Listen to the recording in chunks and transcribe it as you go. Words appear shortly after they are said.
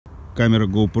камера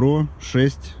GoPro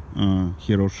 6,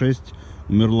 Hero 6,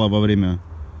 умерла во время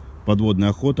подводной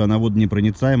охоты. Она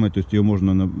водонепроницаемая, то есть ее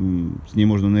можно, с ней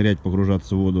можно нырять,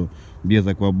 погружаться в воду без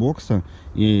аквабокса.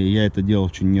 И я это делал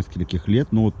в течение нескольких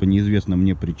лет, но вот по неизвестным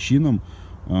мне причинам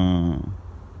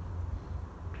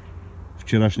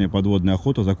вчерашняя подводная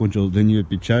охота закончилась для нее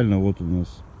печально. Вот у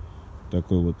нас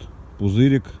такой вот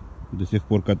пузырик, до сих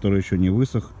пор который еще не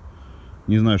высох.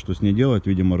 Не знаю, что с ней делать,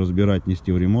 видимо разбирать,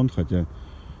 нести в ремонт, хотя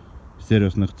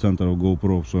сервисных центров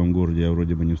GoPro в своем городе я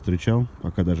вроде бы не встречал,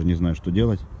 пока даже не знаю, что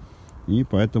делать. И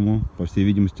поэтому, по всей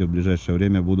видимости, в ближайшее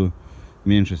время буду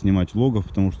меньше снимать влогов,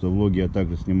 потому что влоги я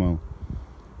также снимал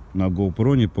на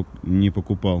GoPro, не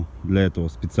покупал для этого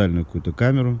специальную какую-то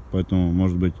камеру, поэтому,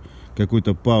 может быть,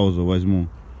 какую-то паузу возьму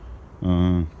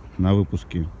на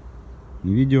выпуске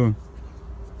видео.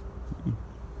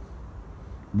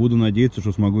 Буду надеяться,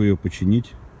 что смогу ее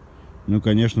починить. Ну,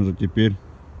 конечно же, теперь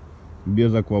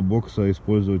без аквабокса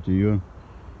использовать ее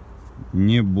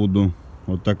не буду.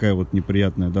 Вот такая вот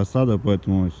неприятная досада.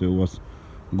 Поэтому, если у вас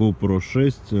GoPro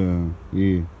 6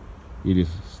 или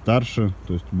старше,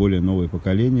 то есть более новое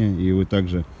поколение, и вы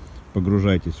также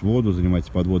погружаетесь в воду,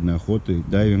 занимаетесь подводной охотой,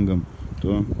 дайвингом,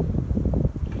 то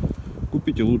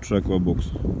купите лучше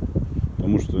аквабокс.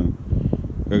 Потому что,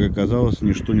 как оказалось,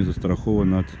 ничто не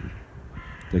застраховано от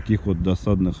таких вот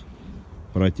досадных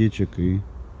протечек. И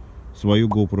свою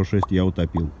GoPro 6 я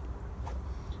утопил.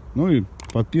 Ну и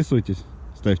подписывайтесь,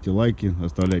 ставьте лайки,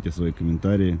 оставляйте свои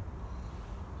комментарии.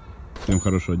 Всем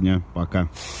хорошего дня, пока.